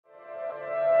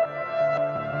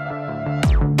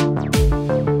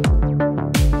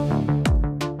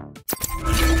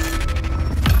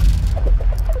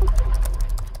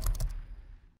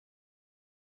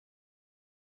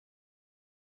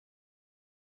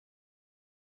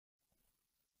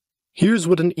Here's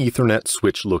what an Ethernet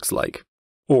switch looks like,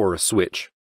 or a switch.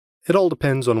 It all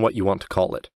depends on what you want to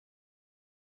call it.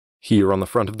 Here on the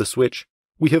front of the switch,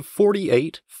 we have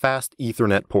 48 fast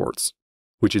Ethernet ports,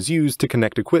 which is used to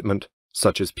connect equipment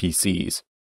such as PCs.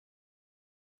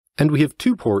 And we have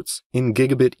 2 ports in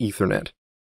gigabit Ethernet,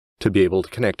 to be able to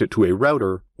connect it to a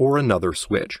router or another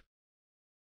switch.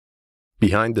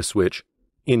 Behind the switch,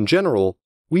 in general,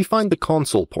 we find the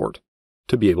console port,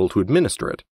 to be able to administer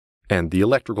it, and the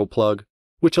electrical plug,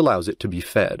 which allows it to be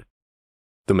fed.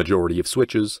 The majority of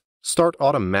switches start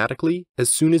automatically as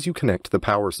soon as you connect the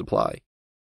power supply.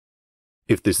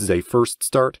 If this is a first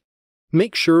start,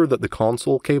 make sure that the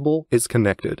console cable is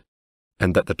connected,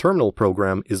 and that the terminal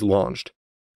program is launched,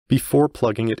 before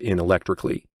plugging it in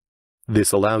electrically.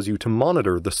 This allows you to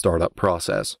monitor the startup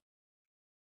process.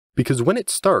 Because when it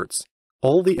starts,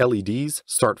 all the LEDs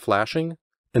start flashing,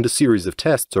 and a series of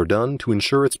tests are done to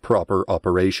ensure its proper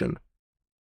operation.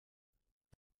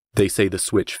 They say the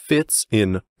switch fits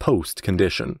in post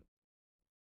condition.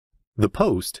 The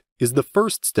post is the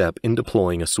first step in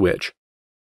deploying a switch.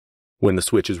 When the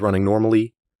switch is running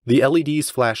normally, the LEDs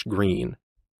flash green,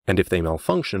 and if they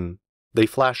malfunction, they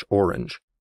flash orange.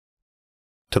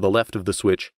 To the left of the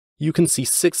switch, you can see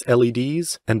 6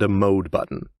 LEDs and a mode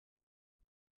button.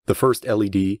 The first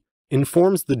LED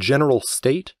informs the general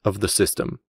state of the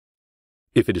system.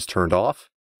 If it is turned off,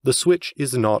 the switch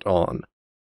is not on.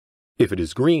 If it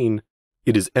is green,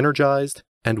 it is energized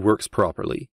and works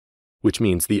properly, which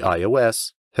means the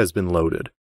iOS has been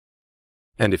loaded.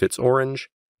 And if it's orange,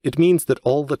 it means that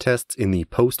all the tests in the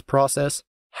post process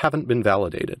haven't been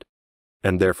validated,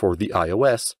 and therefore the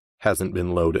iOS hasn't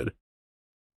been loaded.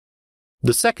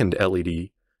 The second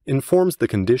LED informs the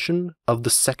condition of the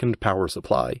second power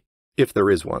supply, if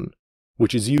there is one,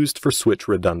 which is used for switch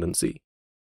redundancy.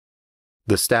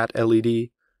 The stat LED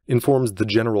informs the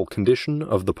general condition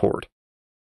of the port.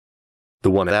 The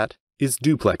one that is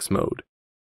duplex mode.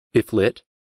 If lit,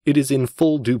 it is in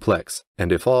full duplex,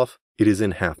 and if off, it is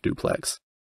in half duplex.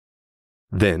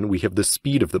 Then we have the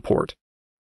speed of the port.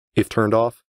 If turned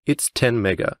off, it's 10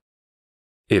 mega.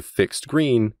 If fixed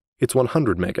green, it's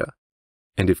 100 mega.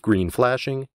 And if green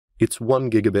flashing, it's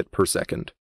 1 gigabit per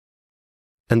second.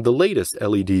 And the latest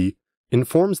LED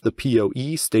informs the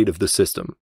PoE state of the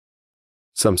system.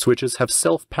 Some switches have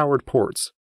self-powered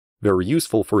ports, very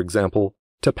useful, for example,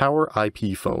 to power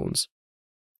IP phones.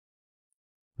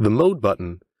 The mode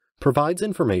button provides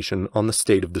information on the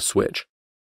state of the switch,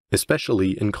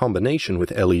 especially in combination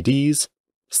with LEDs,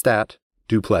 stat,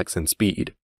 duplex, and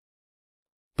speed.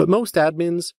 But most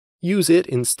admins use it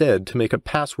instead to make a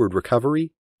password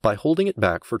recovery by holding it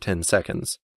back for 10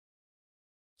 seconds.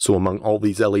 So among all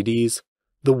these LEDs,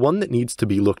 the one that needs to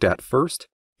be looked at first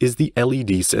is the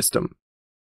LED system.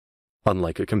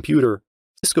 Unlike a computer,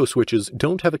 Cisco switches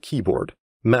don't have a keyboard,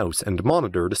 mouse, and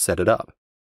monitor to set it up.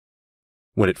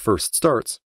 When it first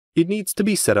starts, it needs to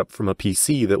be set up from a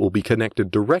PC that will be connected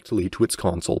directly to its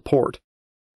console port.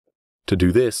 To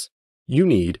do this, you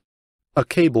need a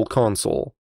cable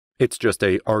console. It's just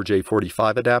a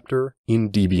RJ45 adapter in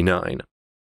DB9.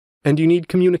 And you need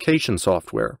communication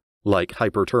software, like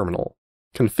Hyperterminal,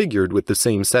 configured with the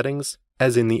same settings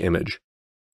as in the image.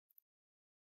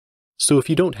 So if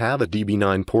you don't have a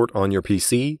DB9 port on your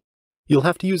PC, you'll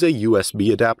have to use a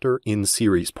USB adapter in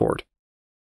series port.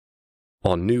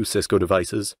 On new Cisco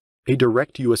devices, a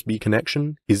direct USB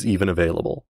connection is even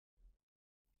available.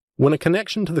 When a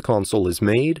connection to the console is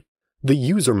made, the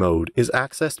user mode is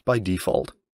accessed by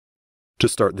default. To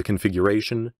start the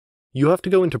configuration, you have to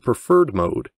go into preferred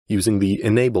mode using the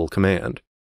enable command.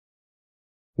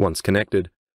 Once connected,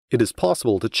 it is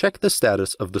possible to check the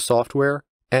status of the software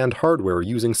and hardware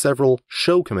using several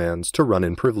show commands to run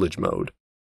in privilege mode.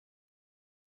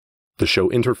 The show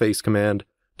interface command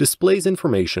displays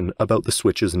information about the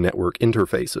switch's network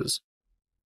interfaces.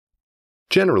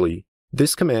 Generally,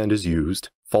 this command is used,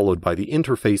 followed by the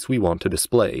interface we want to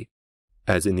display,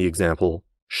 as in the example,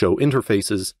 show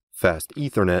interfaces fast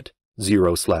Ethernet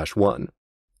 0/1.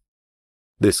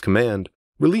 This command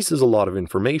releases a lot of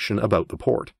information about the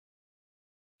port.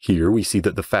 Here we see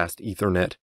that the fast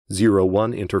Ethernet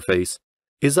 0/1 interface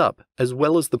is up as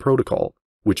well as the protocol,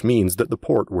 which means that the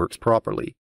port works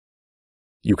properly.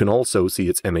 You can also see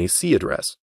its MAC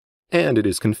address, and it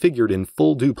is configured in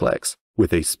full duplex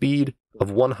with a speed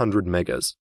of 100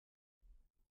 megas.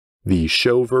 The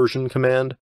show version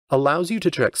command allows you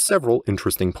to check several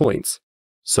interesting points,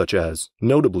 such as,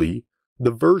 notably,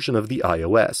 the version of the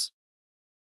iOS.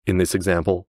 In this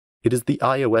example, it is the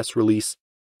iOS release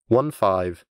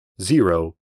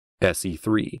 1.5.0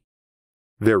 SE3.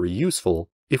 Very useful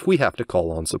if we have to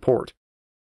call on support.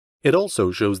 It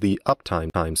also shows the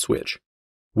uptime time switch,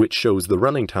 which shows the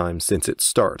running time since its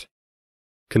start.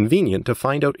 Convenient to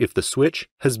find out if the switch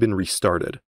has been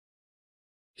restarted.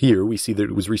 Here we see that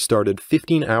it was restarted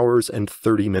 15 hours and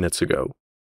 30 minutes ago.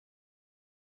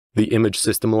 The image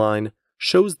system line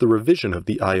shows the revision of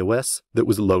the iOS that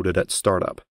was loaded at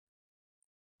startup.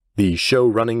 The show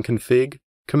running config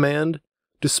command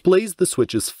displays the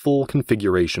switch's full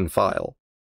configuration file.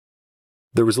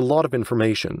 There is a lot of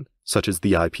information, such as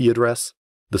the IP address,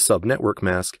 the subnetwork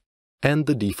mask, and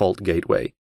the default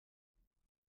gateway.